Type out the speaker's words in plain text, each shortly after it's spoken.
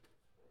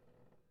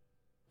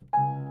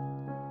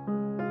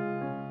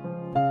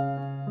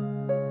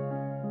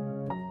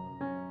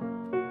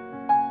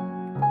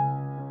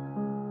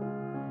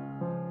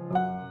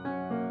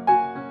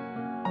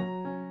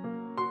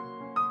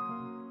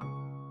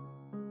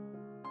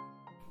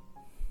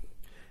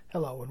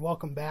Hello and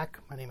welcome back.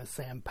 My name is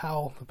Sam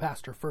Powell, the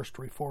pastor of First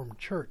Reformed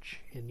Church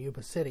in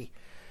Yuba City.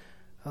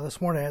 This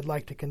morning I'd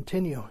like to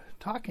continue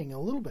talking a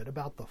little bit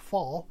about the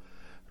fall.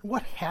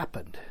 What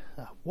happened?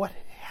 What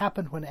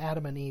happened when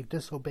Adam and Eve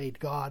disobeyed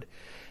God,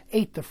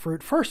 ate the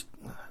fruit? First,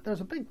 there's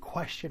a big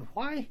question.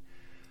 Why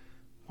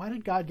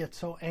did God get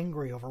so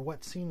angry over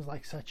what seems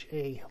like such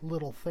a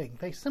little thing?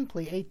 They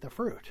simply ate the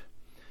fruit.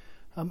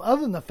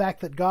 Other than the fact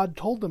that God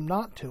told them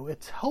not to,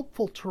 it's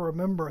helpful to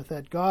remember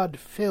that God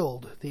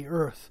filled the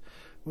earth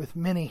with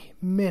many,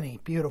 many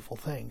beautiful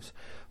things,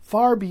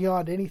 far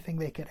beyond anything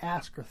they could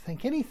ask or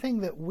think,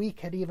 anything that we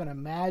could even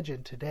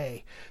imagine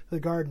today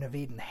the Garden of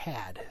Eden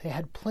had. They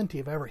had plenty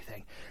of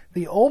everything.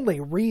 The only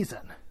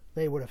reason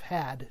they would have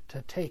had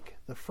to take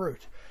the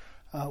fruit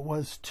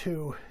was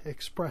to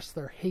express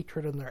their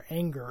hatred and their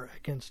anger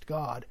against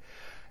God,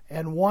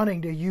 and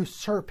wanting to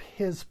usurp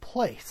his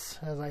place,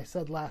 as I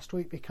said last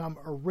week, become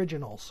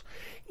originals.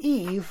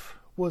 Eve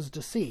was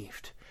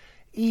deceived.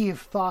 Eve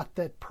thought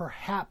that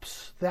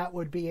perhaps that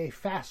would be a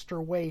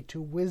faster way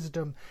to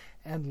wisdom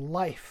and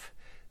life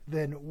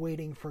than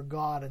waiting for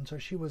God, and so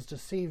she was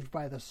deceived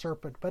by the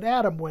serpent. But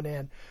Adam went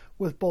in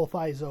with both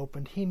eyes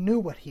opened. He knew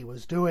what he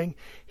was doing.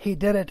 He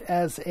did it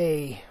as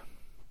an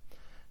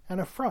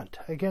affront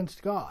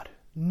against God,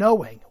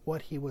 knowing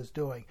what he was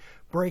doing,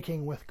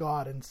 breaking with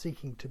God and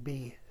seeking to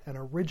be an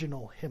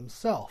original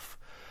himself.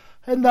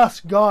 And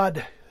thus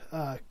God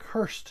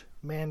cursed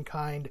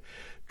mankind,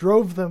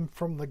 drove them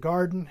from the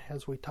garden,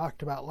 as we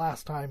talked about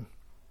last time,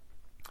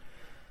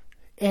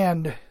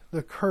 and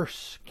the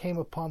curse came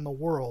upon the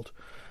world.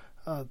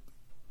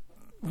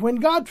 When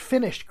God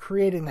finished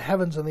creating the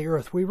heavens and the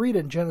earth, we read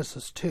in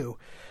Genesis 2,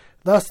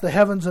 "Thus the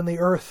heavens and the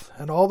earth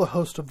and all the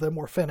host of them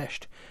were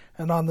finished.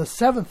 And on the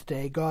seventh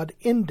day God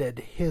ended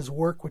his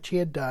work which he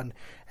had done,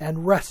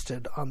 and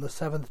rested on the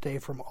seventh day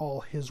from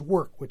all his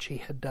work which he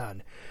had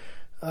done."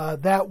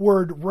 That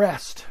word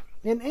rest,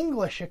 in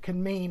English it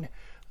can mean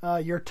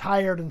you're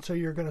tired and so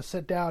you're going to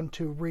sit down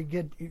to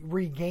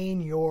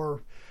regain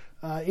your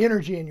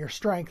energy and your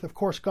strength. Of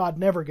course, God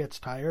never gets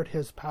tired.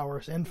 His power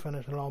is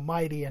infinite and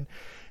almighty, and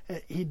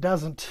he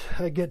doesn't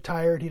get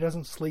tired. He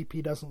doesn't sleep.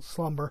 He doesn't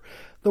slumber.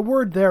 The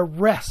word there,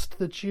 rest,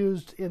 that's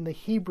used in the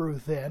Hebrew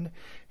then,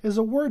 is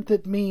a word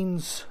that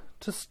means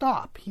to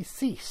stop. He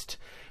ceased.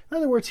 In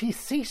other words, he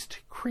ceased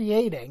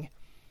creating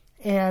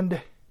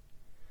and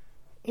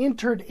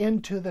entered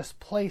into this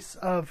place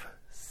of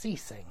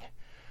ceasing.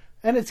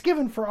 And it's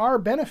given for our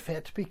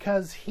benefit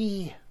because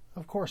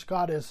of course,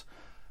 God is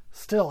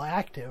still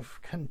active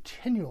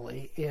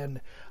continually in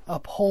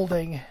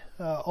upholding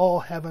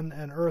all heaven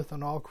and earth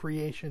and all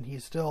creation.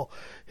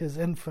 His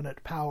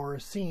infinite power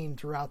is seen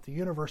throughout the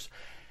universe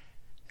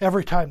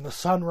every time the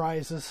sun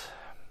rises.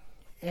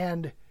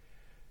 And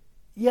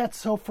yet,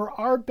 so for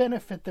our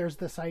benefit, there's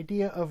this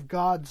idea of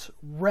God's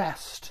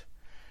rest.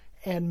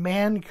 And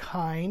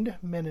mankind,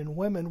 men and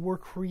women, were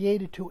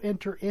created to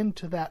enter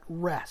into that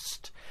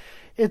rest.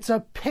 It's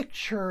a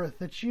picture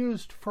that's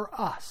used for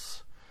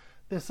us.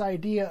 This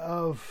idea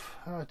of,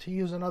 to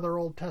use another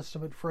Old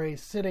Testament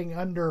phrase, sitting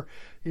under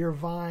your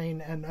vine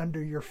and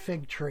under your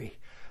fig tree,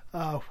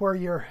 where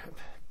you're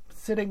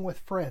sitting with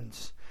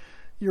friends.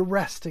 You're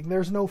resting.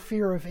 There's no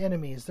fear of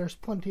enemies. There's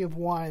plenty of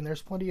wine.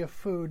 There's plenty of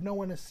food. No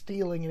one is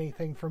stealing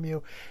anything from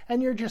you.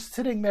 And you're just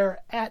sitting there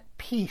at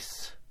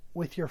peace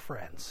with your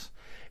friends.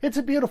 It's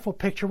a beautiful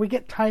picture. We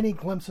get tiny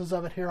glimpses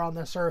of it here on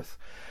this earth.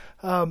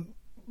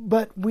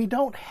 But we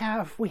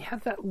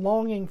have that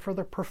longing for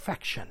the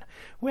perfection.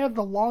 We have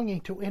the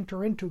longing to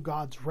enter into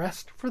God's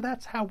rest, for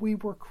that's how we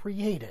were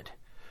created.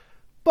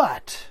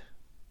 But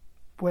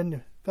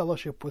when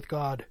fellowship with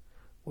God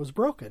was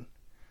broken,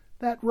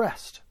 that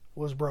rest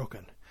was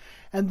broken.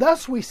 And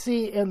thus we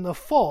see in the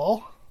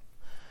fall,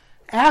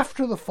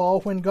 after the fall,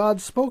 when God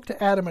spoke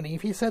to Adam and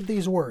Eve, he said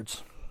these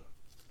words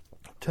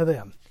to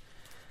them.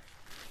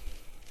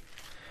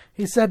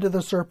 He said to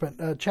the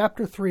serpent,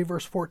 chapter 3,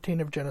 verse 14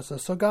 of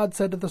Genesis, "So God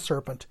said to the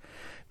serpent,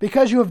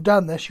 because you have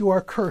done this, you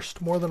are cursed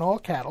more than all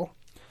cattle,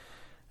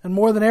 and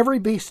more than every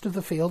beast of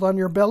the field. On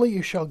your belly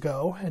you shall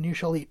go, and you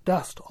shall eat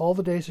dust all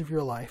the days of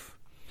your life.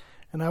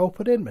 And I will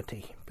put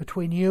enmity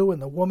between you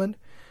and the woman,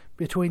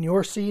 between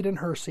your seed and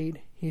her seed.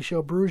 He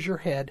shall bruise your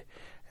head,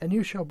 and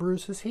you shall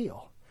bruise his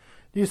heel."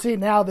 Do you see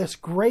now this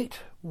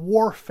great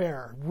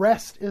warfare?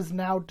 Rest is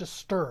now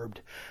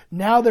disturbed.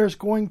 Now there's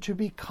going to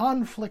be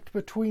conflict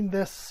between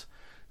this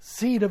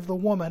seed of the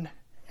woman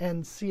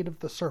and seed of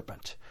the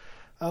serpent.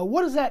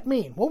 What does that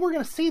mean? Well, we're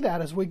going to see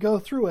that as we go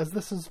through, as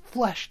this is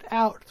fleshed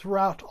out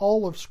throughout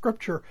all of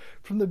Scripture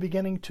from the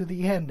beginning to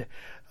the end.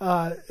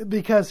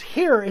 Because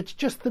here it's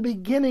just the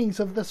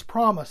beginnings of this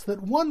promise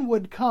that one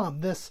would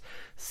come, this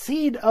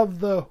seed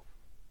of the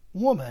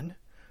woman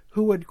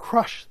who would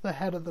crush the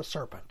head of the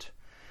serpent.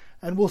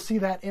 And we'll see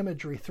that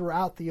imagery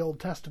throughout the Old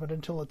Testament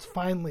until it's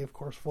finally, of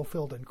course,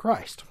 fulfilled in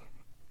Christ.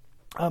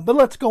 But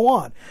let's go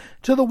on.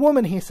 To the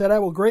woman he said, "I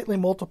will greatly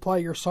multiply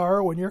your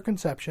sorrow and your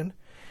conception.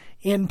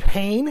 In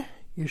pain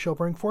you shall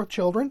bring forth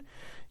children.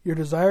 Your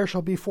desire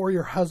shall be for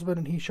your husband,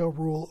 and he shall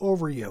rule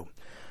over you."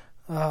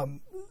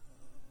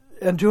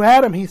 And to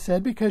Adam he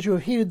said, because you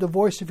have heeded the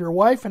voice of your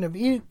wife, and have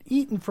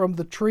eaten from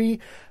the tree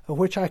of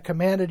which I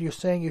commanded you,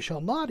 saying, you shall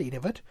not eat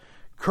of it.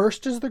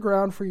 Cursed is the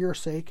ground for your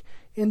sake.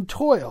 In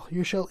toil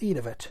you shall eat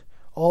of it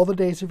all the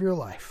days of your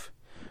life.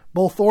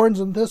 Both thorns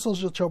and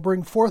thistles it shall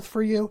bring forth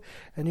for you,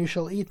 and you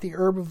shall eat the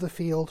herb of the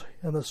field.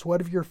 In the sweat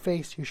of your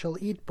face you shall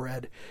eat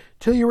bread,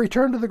 till you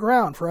return to the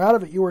ground, for out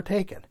of it you were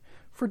taken.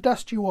 For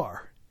dust you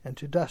are, and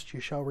to dust you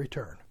shall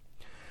return.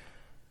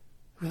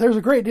 There's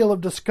a great deal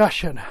of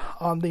discussion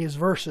on these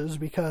verses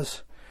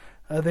because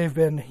they've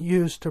been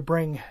used to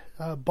bring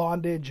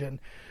bondage and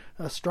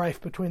strife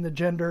between the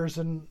genders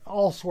and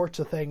all sorts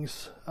of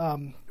things,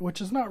 which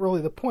is not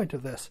really the point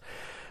of this.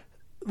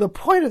 The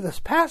point of this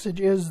passage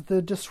is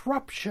the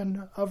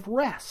disruption of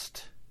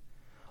rest.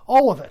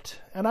 All of it.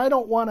 And I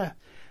don't want to,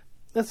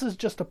 this is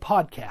just a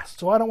podcast,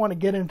 so I don't want to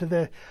get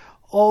into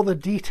all the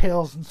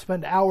details and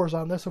spend hours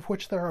on this, of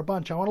which there are a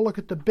bunch. I want to look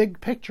at the big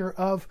picture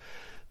of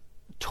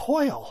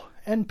toil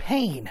and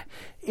pain.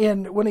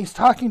 When he's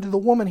talking to the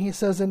woman, he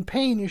says, in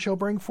pain you shall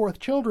bring forth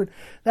children.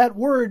 That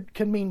word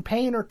can mean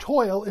pain or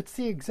toil. It's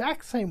the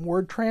exact same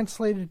word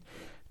translated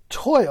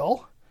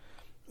toil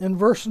in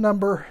verse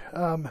number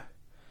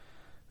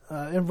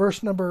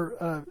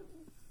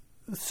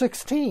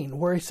 16,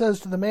 where he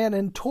says to the man,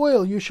 in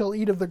toil you shall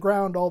eat of the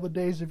ground all the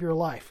days of your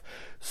life.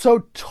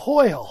 So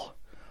toil,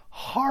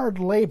 hard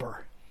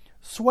labor,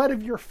 sweat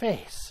of your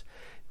face,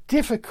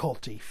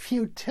 difficulty,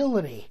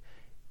 futility,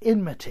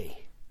 enmity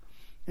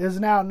is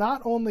now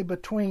not only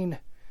between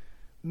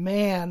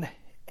man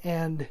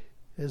and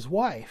his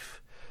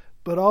wife,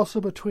 but also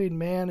between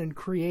man and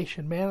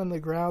creation, man and the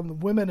ground, the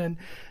women and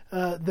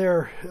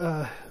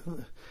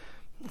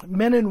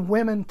men and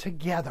women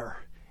together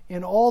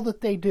in all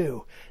that they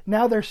do.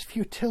 Now there's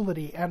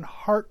futility and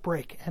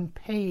heartbreak and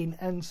pain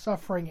and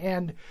suffering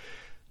and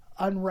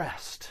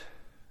unrest.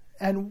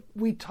 And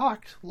we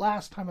talked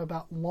last time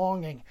about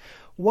longing.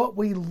 What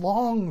we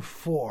long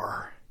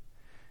for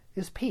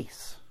is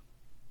peace.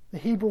 The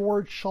Hebrew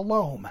word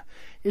shalom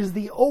is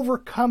the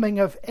overcoming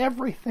of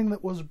everything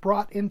that was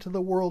brought into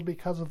the world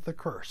because of the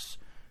curse.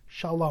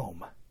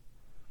 Shalom.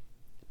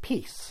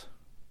 Peace.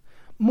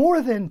 More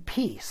than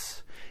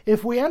peace.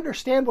 If we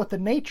understand what the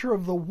nature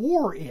of the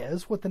war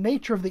is, what the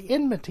nature of the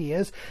enmity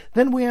is,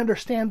 then we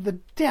understand the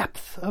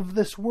depth of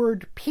this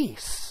word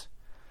peace.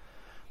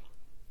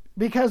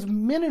 Because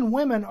men and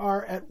women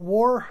are at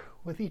war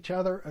with each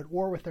other, at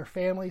war with their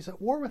families,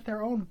 at war with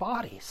their own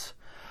bodies.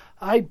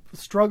 I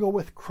struggle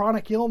with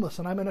chronic illness,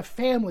 and I'm in a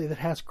family that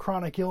has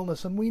chronic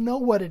illness, and we know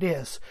what it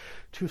is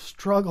to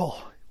struggle.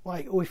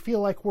 Like we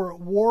feel like we're at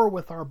war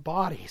with our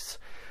bodies,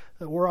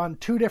 that we're on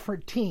two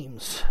different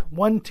teams.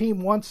 One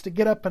team wants to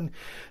get up and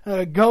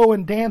go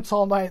and dance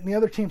all night, and the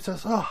other team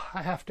says, oh,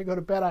 I have to go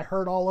to bed, I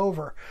hurt all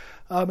over.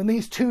 And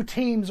these two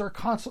teams are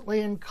constantly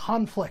in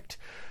conflict,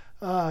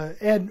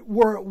 and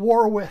we're at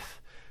war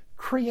with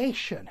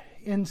creation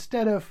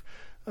instead of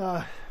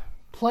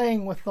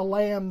playing with the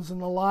lambs and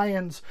the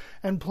lions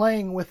and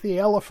playing with the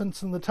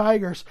elephants and the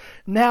tigers.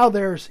 Now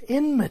there's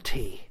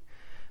enmity.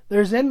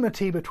 There's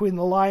enmity between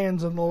the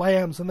lions and the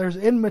lambs, and there's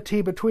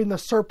enmity between the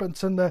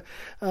serpents and the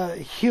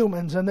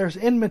humans, and there's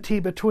enmity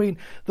between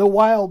the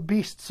wild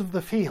beasts of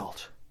the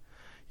field.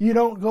 You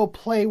don't go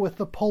play with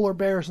the polar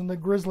bears and the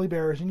grizzly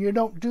bears, and you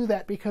don't do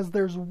that because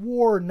there's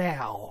war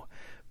now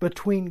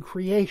between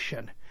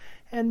creation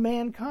and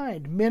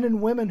mankind. Men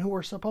and women who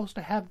are supposed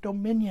to have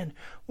dominion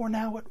were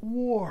now at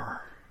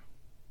war.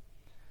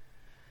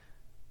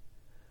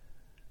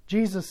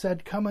 Jesus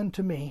said, come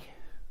unto me,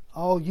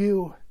 all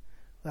you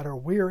that are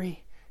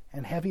weary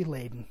and heavy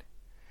laden,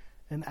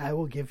 and I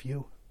will give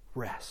you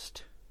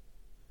rest.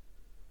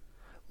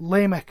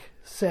 Lamech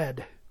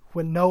said,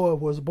 when Noah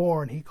was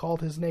born, he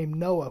called his name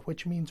Noah,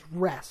 which means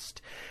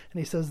rest. And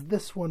he says,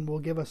 this one will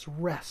give us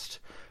rest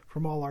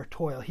from all our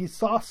toil. He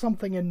saw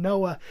something in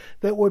Noah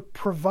that would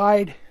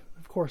provide,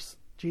 of course,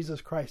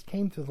 Jesus Christ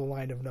came through the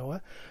line of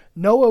Noah.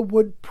 Noah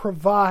would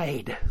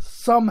provide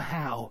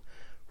somehow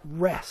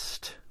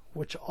rest,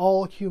 which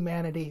all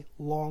humanity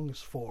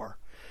longs for.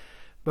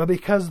 But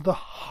because the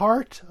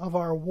heart of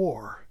our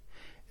war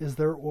is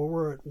that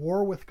we're at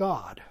war with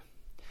God,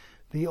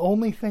 the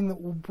only thing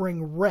that will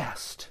bring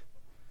rest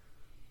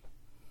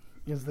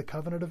is the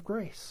covenant of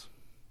grace.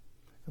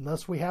 And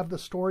thus we have the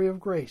story of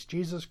grace.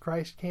 Jesus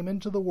Christ came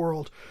into the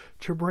world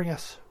to bring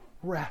us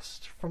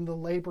rest from the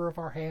labor of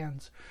our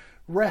hands,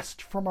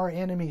 rest from our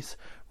enemies,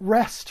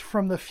 rest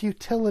from the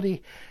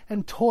futility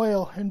and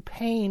toil and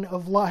pain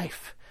of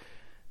life.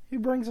 He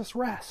brings us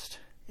rest.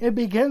 It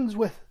begins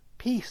with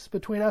peace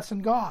between us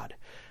and God.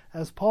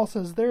 As Paul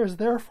says, there is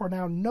therefore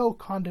now no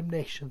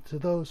condemnation to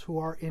those who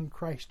are in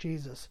Christ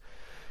Jesus.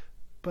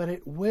 But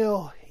it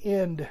will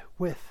end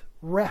with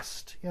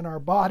rest in our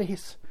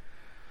bodies,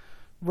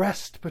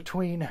 rest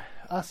between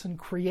us and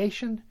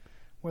creation,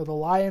 where the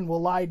lion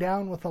will lie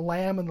down with the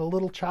lamb and the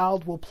little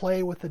child will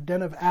play with the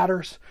den of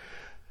adders.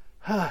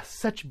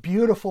 Such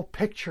beautiful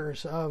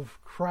pictures of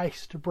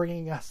Christ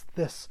bringing us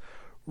this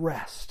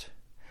rest.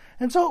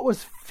 And so it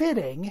was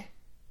fitting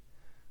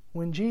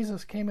when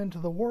Jesus came into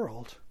the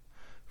world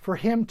for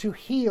him to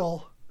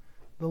heal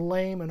the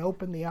lame and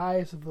open the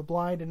eyes of the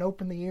blind and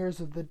open the ears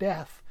of the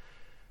deaf,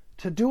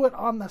 to do it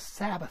on the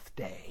Sabbath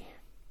day.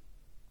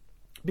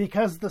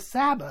 Because the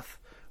Sabbath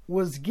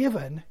was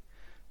given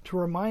to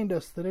remind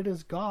us that it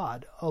is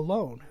God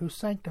alone who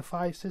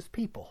sanctifies his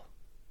people.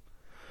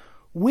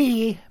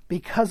 We,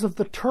 because of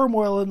the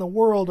turmoil in the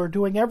world, are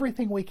doing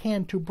everything we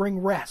can to bring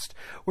rest.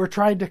 We're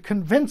trying to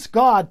convince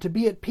God to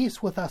be at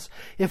peace with us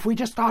if we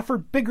just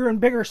offered bigger and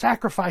bigger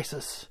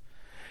sacrifices.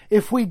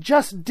 If we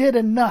just did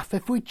enough,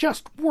 if we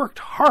just worked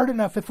hard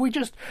enough, if we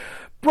just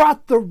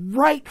brought the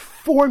right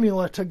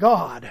formula to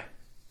God,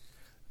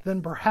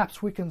 then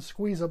perhaps we can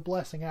squeeze a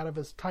blessing out of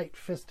his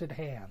tight-fisted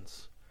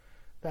hands.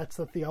 That's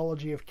the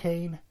theology of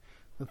Cain,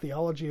 the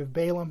theology of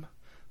Balaam,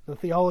 the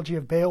theology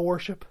of Baal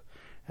worship,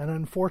 and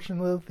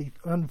unfortunately,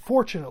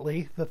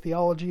 the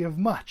theology of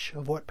much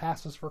of what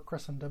passes for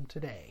Christendom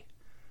today.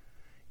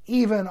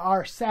 Even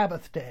our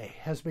Sabbath day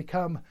has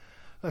become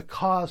a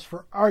cause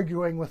for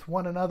arguing with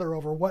one another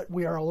over what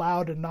we are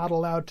allowed and not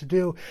allowed to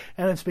do,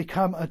 and it's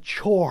become a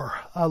chore,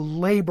 a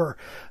labor,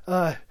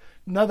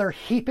 another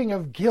heaping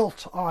of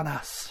guilt on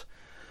us.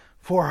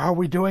 For are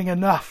we doing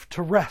enough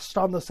to rest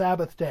on the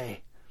Sabbath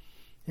day?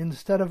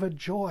 Instead of a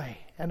joy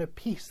and a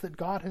peace that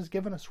God has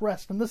given us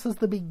rest. And this is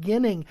the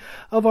beginning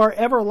of our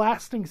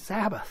everlasting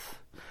Sabbath.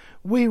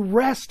 We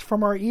rest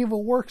from our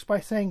evil works by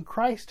saying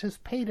Christ has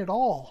paid it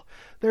all.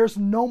 There's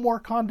no more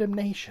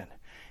condemnation.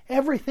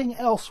 Everything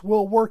else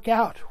will work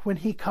out when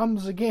he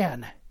comes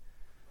again.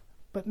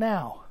 But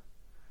now,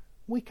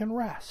 we can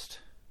rest.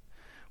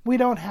 We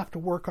don't have to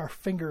work our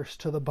fingers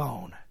to the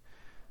bone.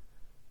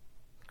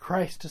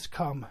 Christ has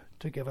come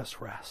to give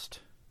us rest.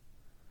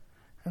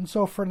 And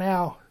so for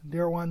now,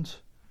 dear ones,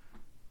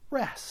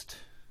 rest.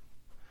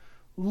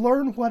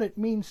 Learn what it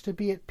means to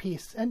be at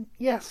peace. And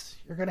yes,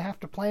 you're going to have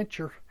to plant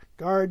your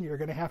garden. You're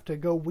going to have to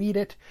go weed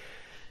it.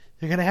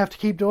 You're going to have to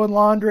keep doing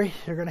laundry.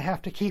 You're going to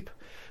have to keep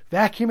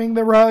vacuuming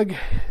the rug.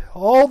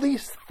 All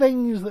these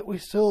things that we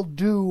still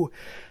do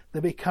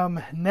that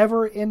become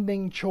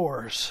never-ending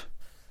chores.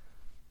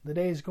 The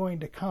day is going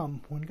to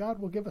come when God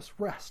will give us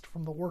rest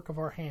from the work of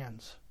our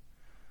hands.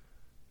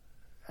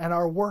 And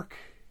our work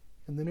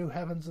in the new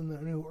heavens and the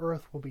new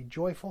earth will be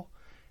joyful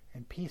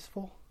and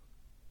peaceful.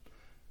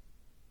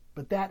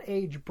 But that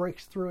age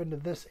breaks through into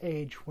this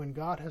age when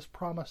God has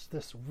promised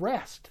this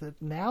rest,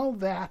 that now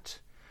that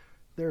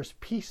there's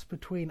peace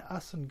between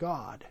us and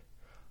God,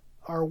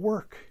 our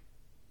work,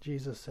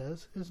 Jesus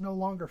says, is no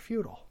longer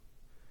futile.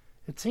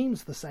 It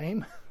seems the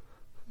same,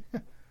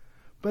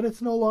 but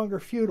it's no longer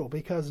futile,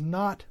 because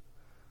not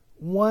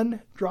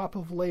one drop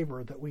of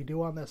labor that we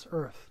do on this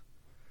earth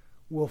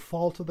will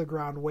fall to the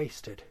ground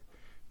wasted,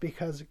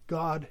 because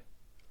God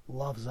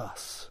loves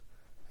us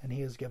and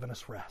he has given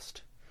us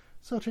rest.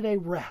 So today,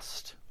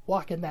 rest.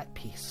 Walk in that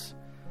peace.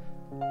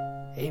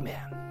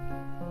 Amen.